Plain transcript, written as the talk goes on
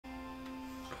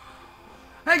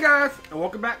Hey guys, and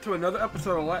welcome back to another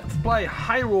episode of Let's Play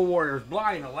Hyrule Warriors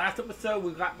Blind. In the last episode,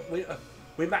 we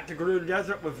went back to Gerudo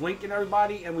Desert with Link and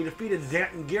everybody, and we defeated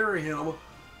Zant and Girahim.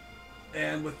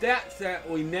 And with that said,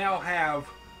 we now have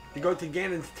to go to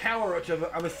Ganon's Tower, which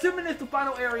I'm assuming is the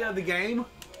final area of the game.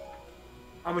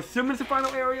 I'm assuming it's the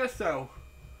final area, so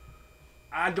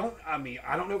I don't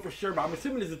know for sure, but I'm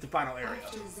assuming this is the final area.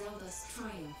 After Zelda's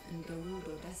triumph in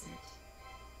Gerudo Desert,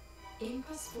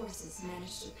 Impa's forces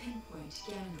managed to pinpoint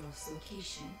Ganondorf's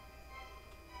location.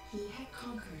 He had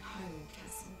conquered Hyrule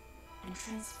Castle and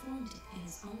transformed it in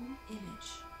his own image.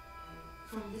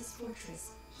 From this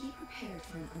fortress, he prepared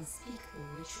for an unspeakable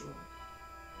ritual.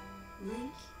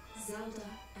 Link,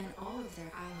 Zelda, and all of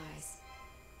their allies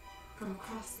from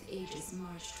across the ages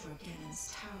marched toward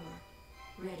Ganon's tower,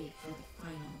 ready for the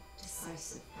final,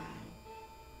 decisive battle.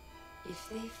 If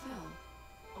they fell,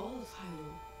 all of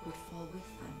Hyrule would fall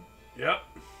with them. Yep.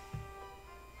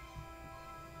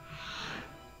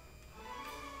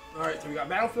 Alright, so we got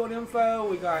battlefield info,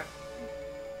 we got...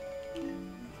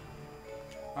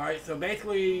 Alright, so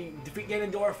basically, defeat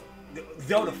Ganondorf,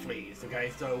 Zelda flees,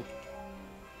 okay, so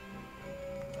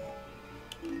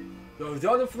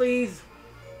Zelda flees.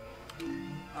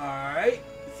 Alright,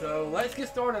 so let's get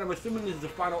started. I'm assuming this is the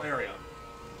final area.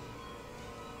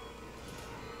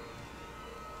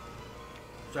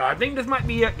 So I think this might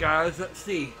be it, guys. Let's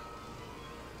see.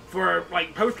 For,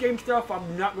 like, post-game stuff,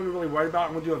 I'm not going to really worry about.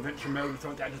 I'm going to do adventure mode and stuff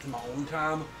like that just in my own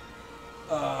time.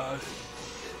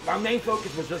 My main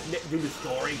focus was just to do the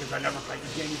story, because I never played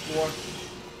this game before.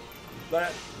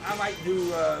 But I might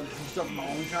do some stuff in my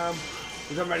own time,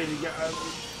 because I'm ready to get...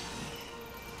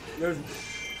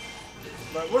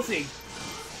 but we'll see.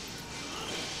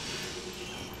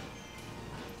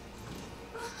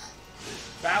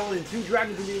 Battling two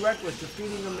dragons can be reckless.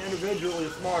 Defeating them individually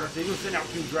is smarter. So you're going to send out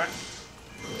two dragons.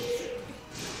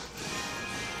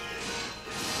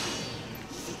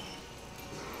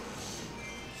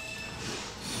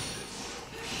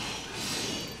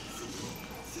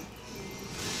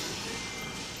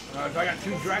 So I got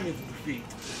two dragons to defeat.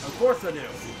 Of course I do.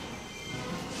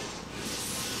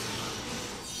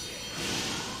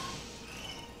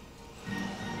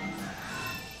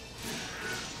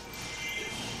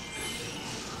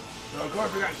 So of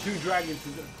course we got two dragons to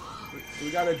do.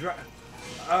 We got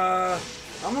a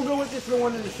I'm gonna go with this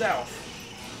one in the south.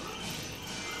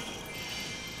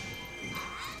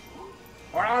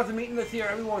 Our odds of meeting us here.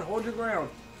 Everyone, hold your ground.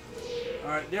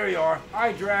 Alright, there you are.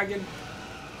 Hi, dragon.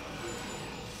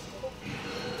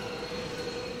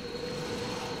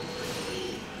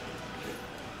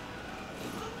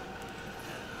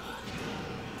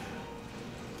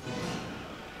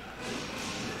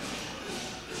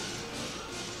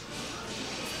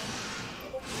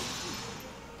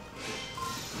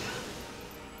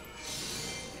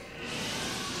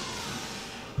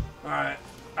 Alright,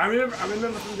 I remember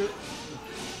from the...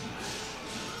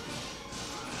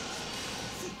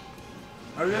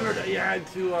 I remember that you had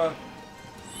to,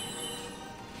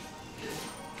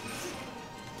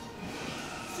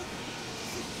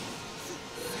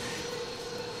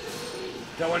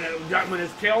 that when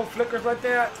his tail flickers like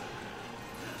that?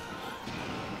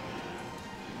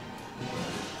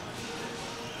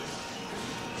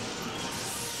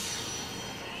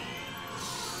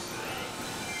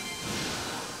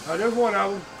 Oh, there's one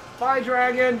of them. Bye,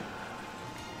 dragon.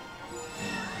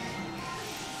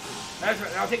 That's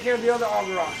right. I'll take care of the other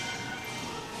Ogre.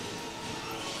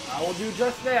 I will do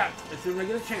just that as soon as I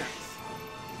get a chance.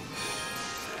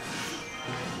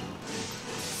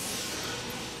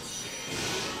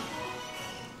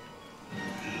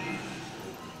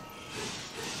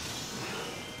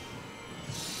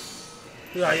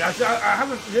 Yeah, I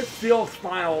haven't. This feels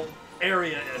final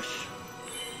area-ish.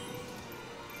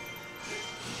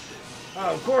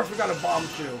 Oh, of course we got a bomb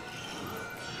too.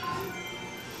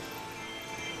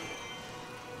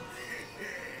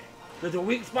 There's a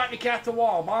weak spot to cast a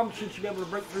wall. Bomb should be able to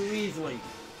break through easily.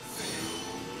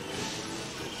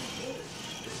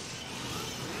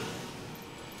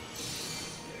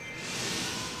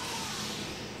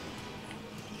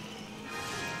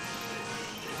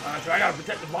 Alright, so I gotta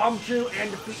protect the bomb too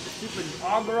and defeat the stupid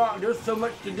Ogre. There's so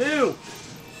much to do.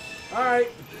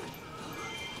 Alright.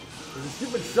 There's a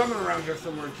stupid summon around here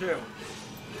somewhere too.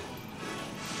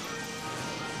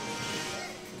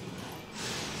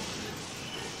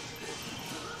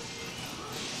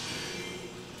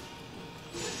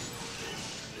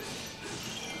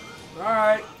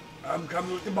 Alright, I'm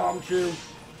coming with the bomb too.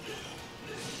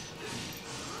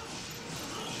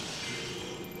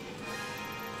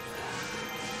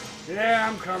 Yeah,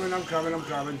 I'm coming.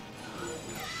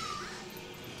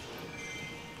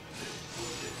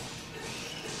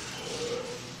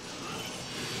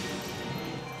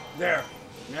 There.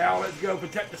 Now let's go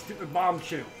protect the stupid bomb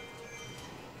shoe.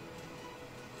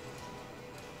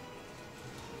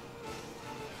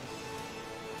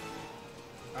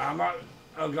 I'm not...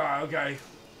 Oh god, okay.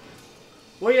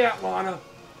 Where you at, Lana?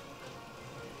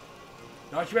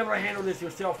 Now you should be able to handle this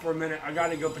yourself for a minute. I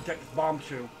gotta go protect this bomb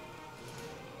shoe.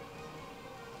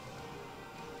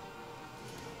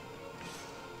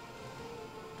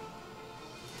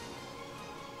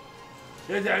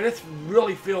 This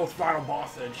really feels final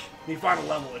boss-ish. I mean, final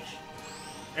level-ish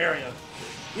area.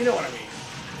 You know what I mean.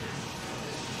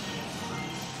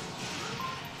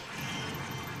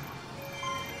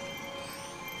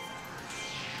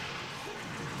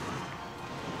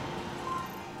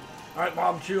 Alright,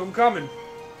 Bomb Chew, I'm coming.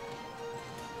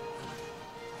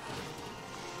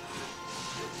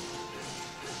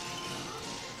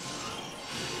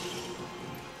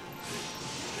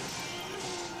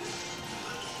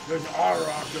 There's an auto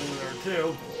rock over there,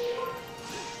 too.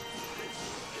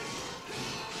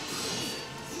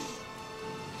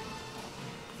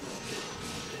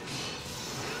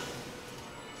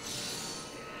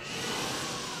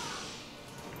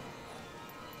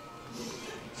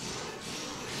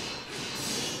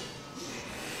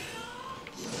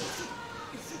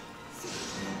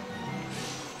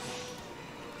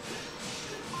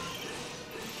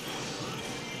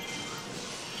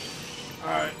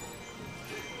 Alright.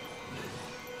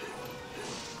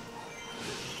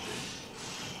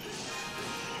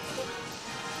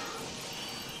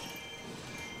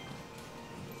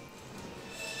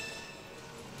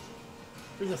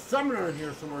 There's a summoner in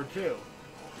here somewhere, too.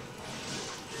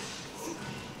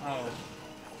 Oh.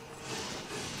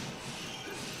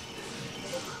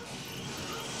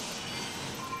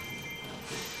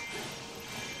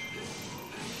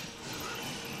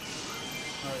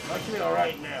 Alright, that should be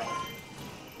alright now.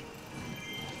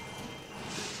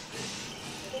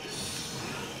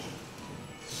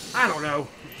 I don't know.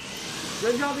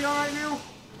 Should y'all be alright now?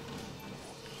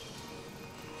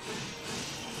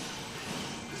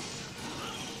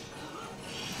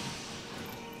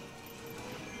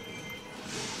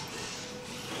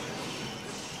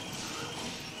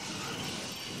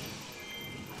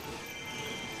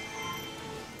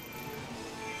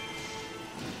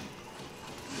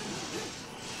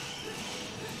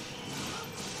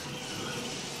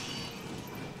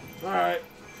 Alright.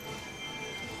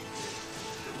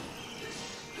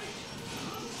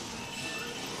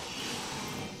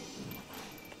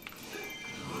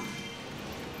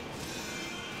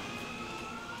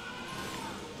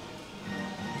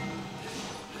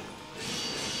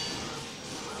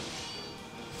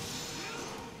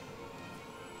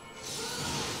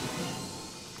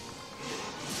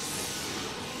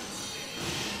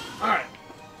 Alright.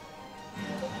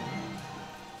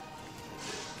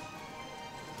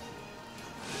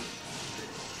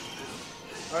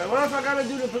 Alright, what else I gotta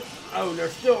do to put... Oh, they're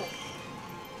still...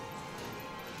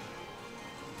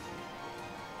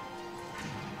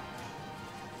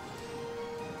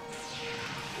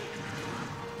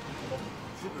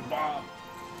 Stupid Bob.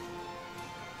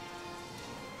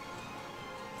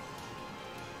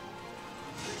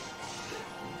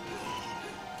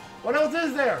 What else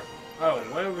is there? Oh,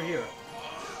 way over here.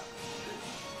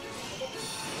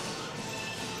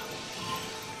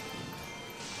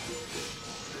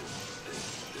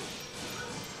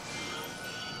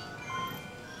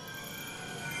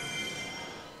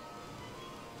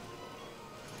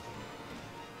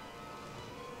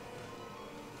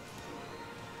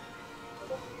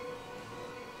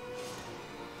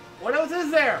 What else is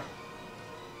there?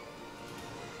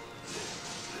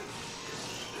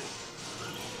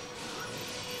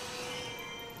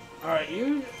 Alright,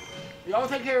 y'all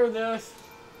take care of this.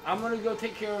 I'm gonna go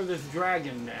take care of this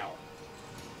dragon now.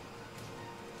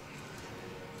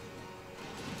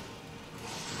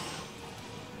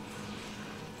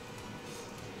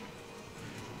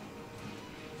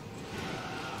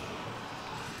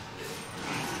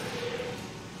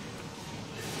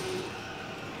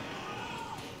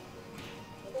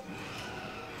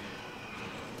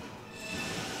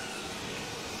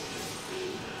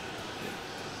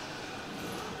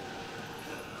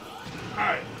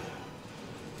 Alright.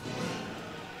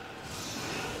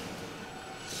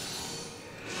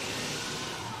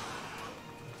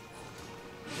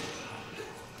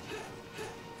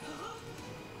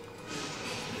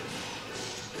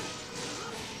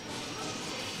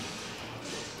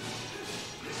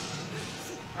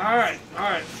 Alright,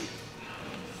 alright.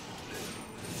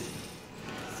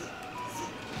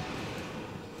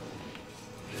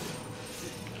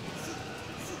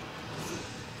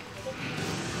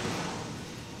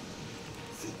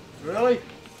 Really?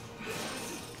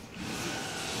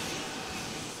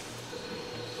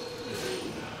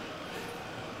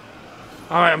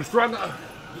 Alright, I'm struggling.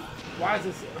 Why is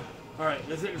this? Alright,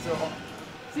 this isn't so hard.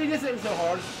 See, this isn't so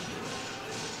hard.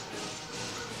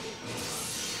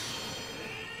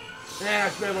 And I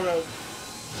should be able to.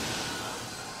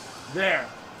 There.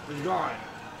 It's gone.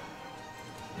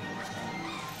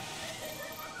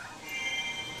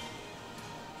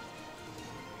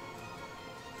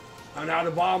 And now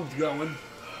the bomb's going.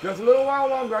 Just a little while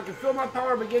longer, I can feel my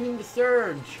power beginning to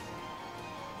surge.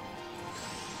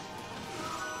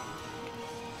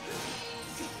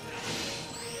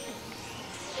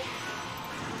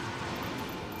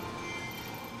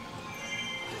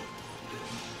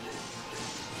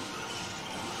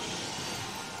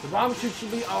 The bomb chute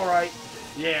should be alright.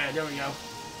 Yeah, there we go.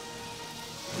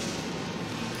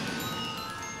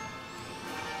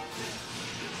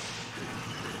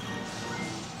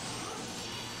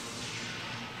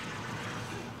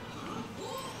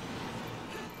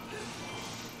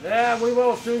 Yeah, we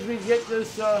will as soon as we get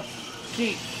this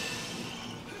key.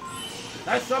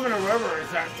 That Summoner River is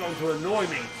starting to annoy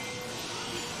me.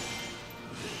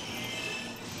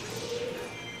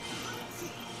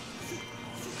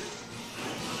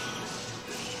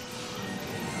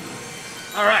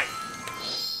 Alright.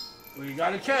 We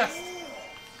got a chest.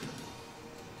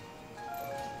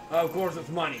 Of course it's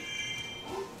money.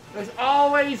 There's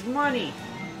always money.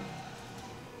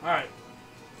 Alright.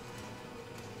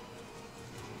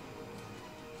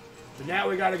 So now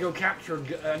we gotta go capture,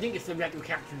 I think it's we have to go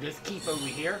capture this keep over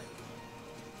here.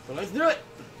 So let's do it.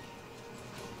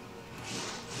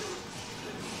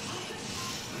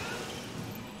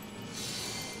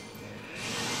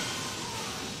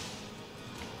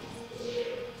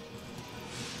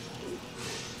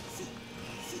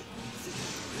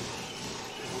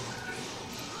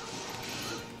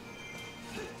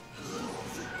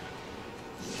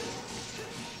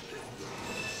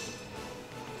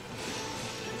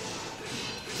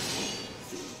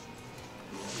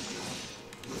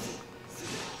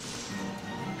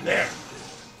 There.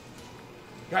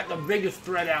 Got the biggest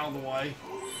threat out of the way.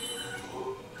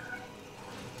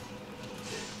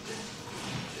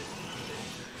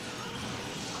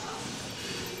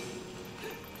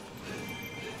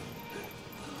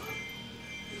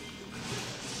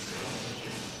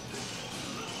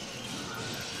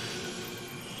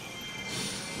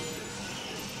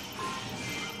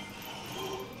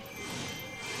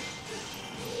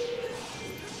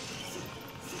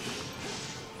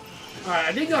 Alright,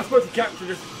 I think I'm supposed to capture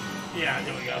this. Yeah,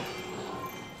 there we go.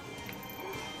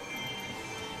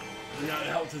 You know, it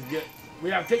helps us get. We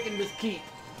have taken this keep.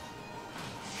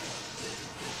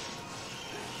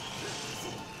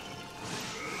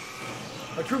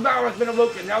 A true battle has been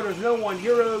awoken. Now there's no one,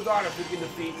 hero or goddess, who can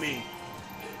defeat me.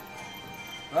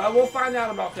 We'll find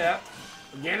out about that.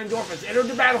 Ganondorf has entered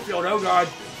the battlefield. Oh god.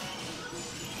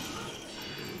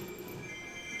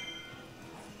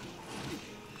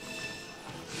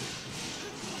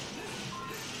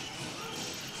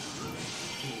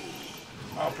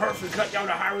 A person cut down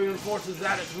the Hyrule forces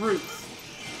at its roots.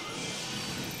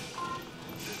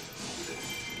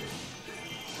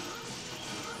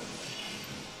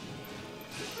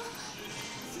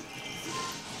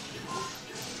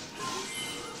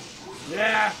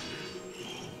 Yeah.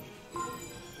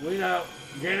 We know.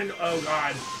 Ganon, oh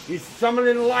god. He's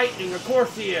summoning lightning. Of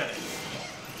course he is.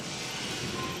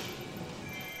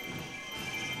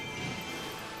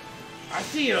 I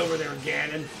see you over there,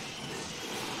 Ganon.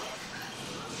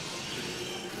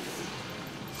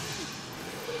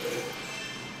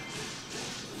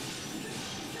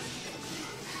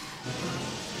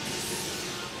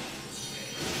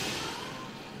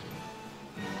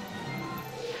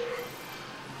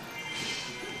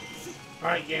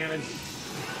 Alright, Ganon.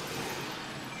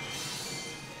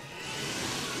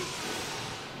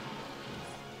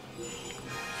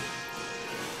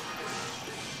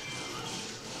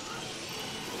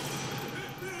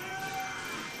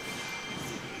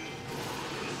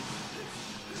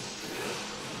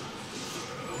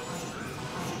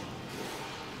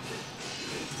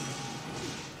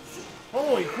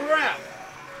 Holy crap!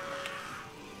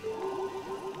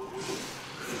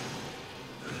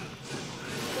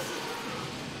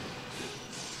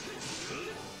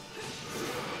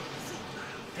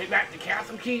 Take back the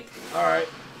castle keep? Alright.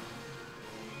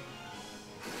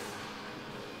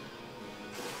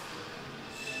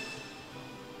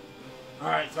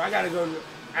 Alright, so I gotta go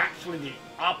actually the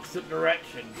opposite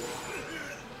direction.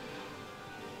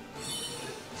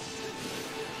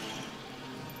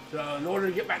 So in order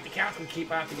to get back to castle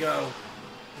keep, I have to go.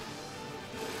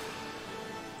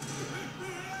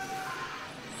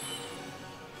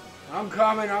 I'm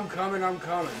coming, I'm coming.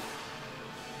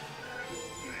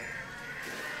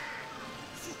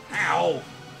 Ow. Ow!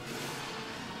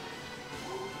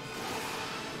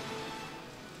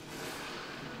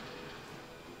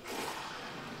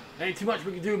 Ain't too much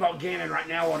we can do about Ganon right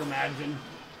now, I'd imagine.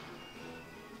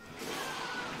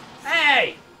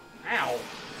 Hey! Ow!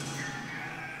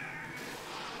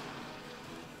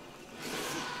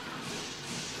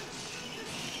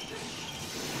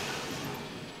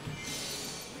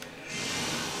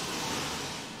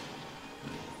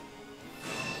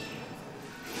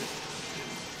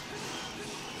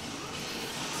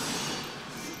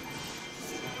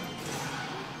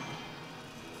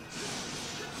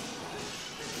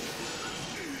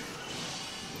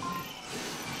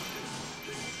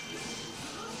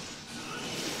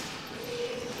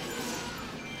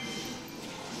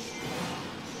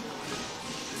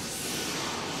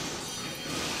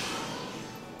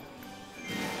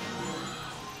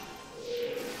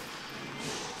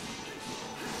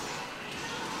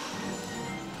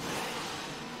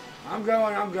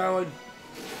 I'm going.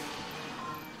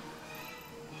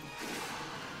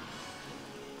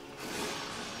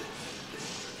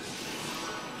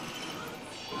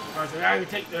 Alright, so now I can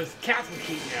take this castle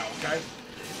key now, okay?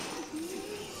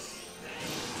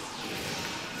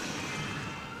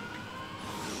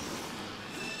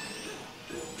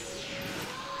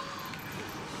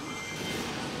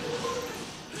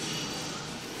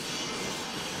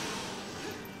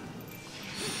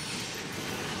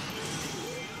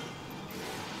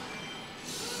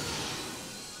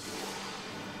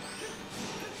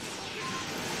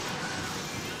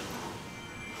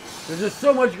 There's just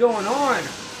so much going on.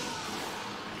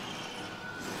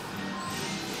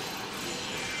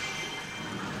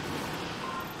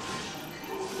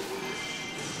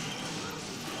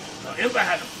 Well, Impa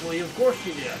had to flee, of course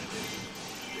she did.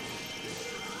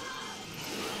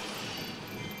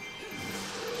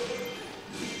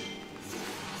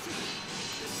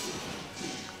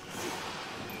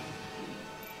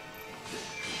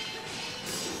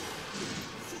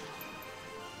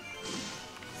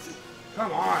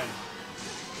 Come on.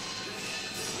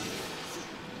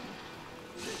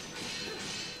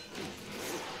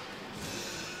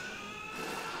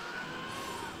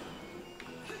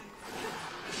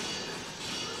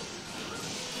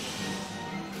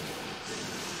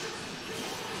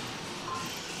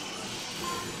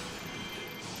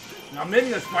 Now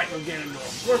Midia's fighting with Ganondorf.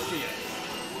 Of course she is.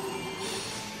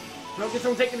 Don't get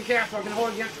someone taking the castle. I can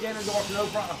hold against Ganondorf, no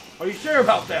problem. Are you sure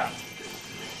about that?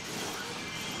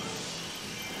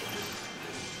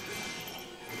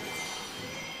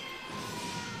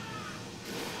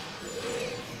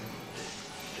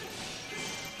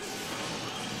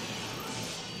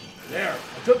 There,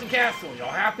 I took the castle. Y'all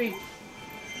happy?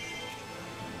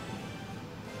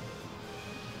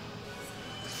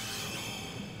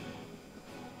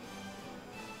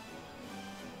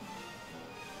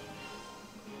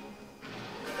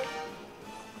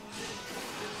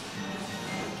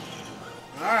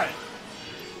 Alright.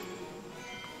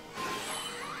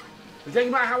 We're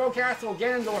taking back Hyrule Castle,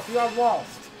 Ganondorf, you have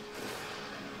lost.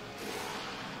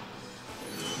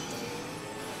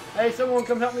 Hey, someone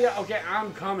come help me out. Okay,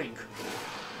 I'm coming.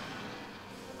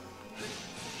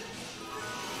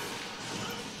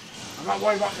 I'm not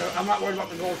worried about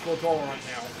the Gold Skull Tower right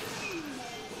now.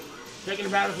 Taking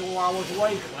the battles while I was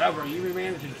away. Clever, you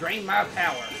managed to drain my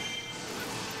power.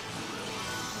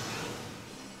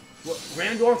 Well,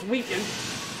 Ganondorf's weakened.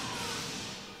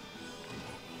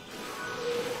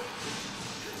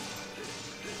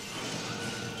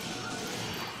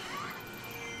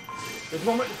 This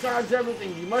moment decides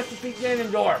everything. You must defeat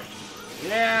Ganondorf.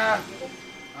 Yeah,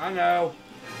 I know.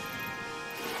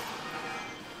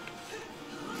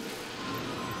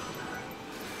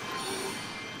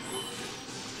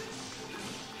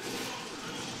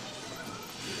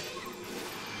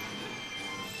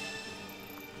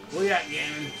 Where you at,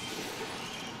 Ganon?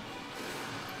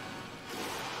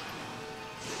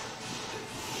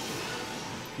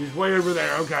 He's way over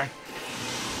there, okay.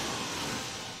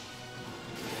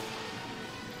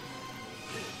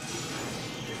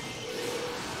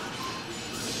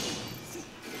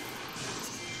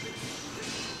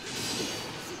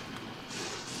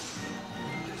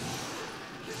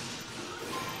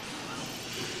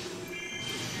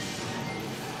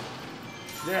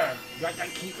 There, got that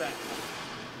key back.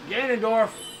 Ganondorf!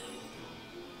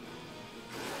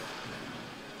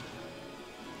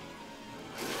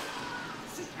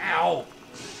 Ow!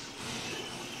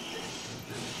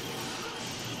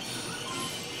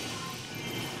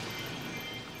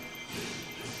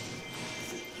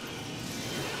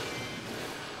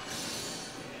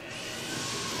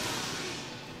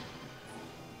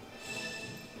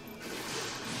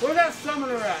 Where's that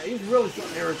summoner at? He's really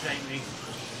starting to irritate me.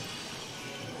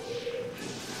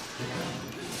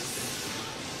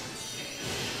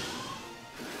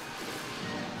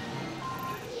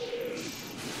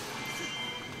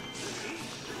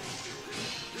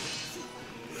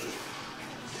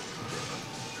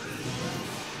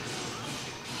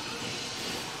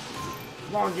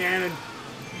 Come on, Ganon.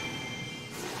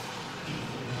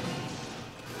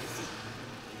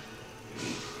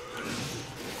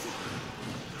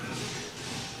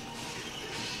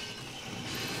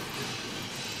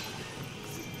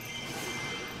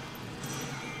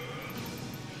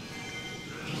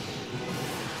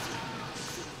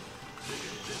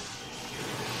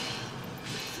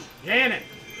 Ganon!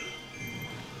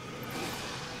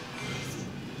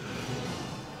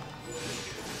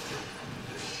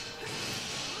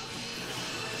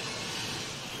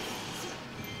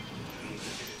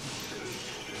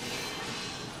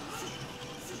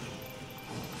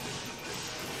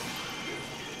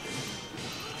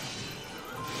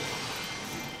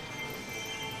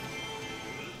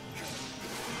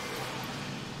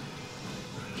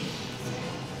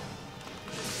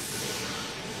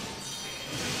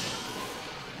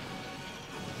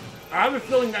 I have a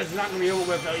feeling that's not going to be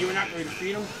over with, though. You're not going to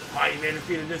defeat him. I may have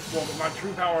defeated this one, but my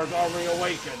true power is already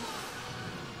awakened.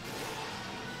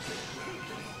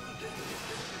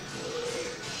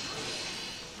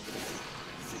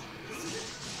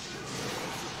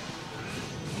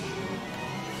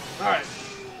 Alright.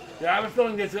 Yeah, I have a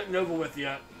feeling this isn't over with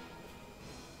yet.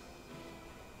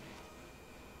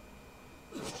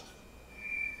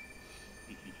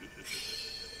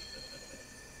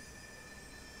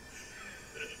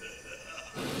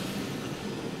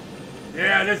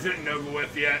 Yeah, this isn't over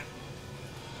with yet.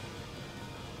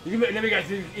 He's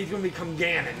gonna become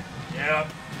Ganon. Yep.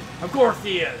 Of course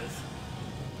he is.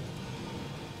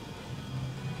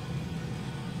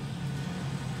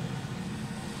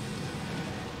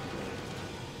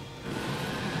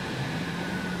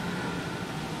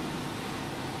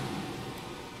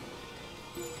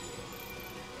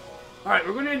 Alright,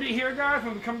 we're gonna end it here, guys.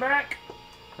 When we come back,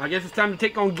 I guess it's time to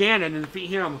take on Ganon and defeat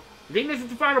him. I think this is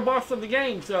the final boss of the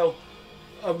game, so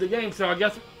I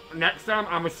guess next time,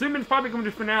 I'm assuming it's probably going to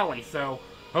be the finale, so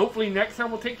hopefully next time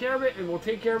we'll take care of it, and we'll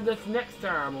take care of this next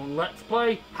time on Let's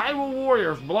Play Hyrule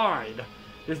Warriors Blind.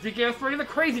 This is DKS3, the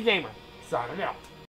Crazy Gamer, signing out.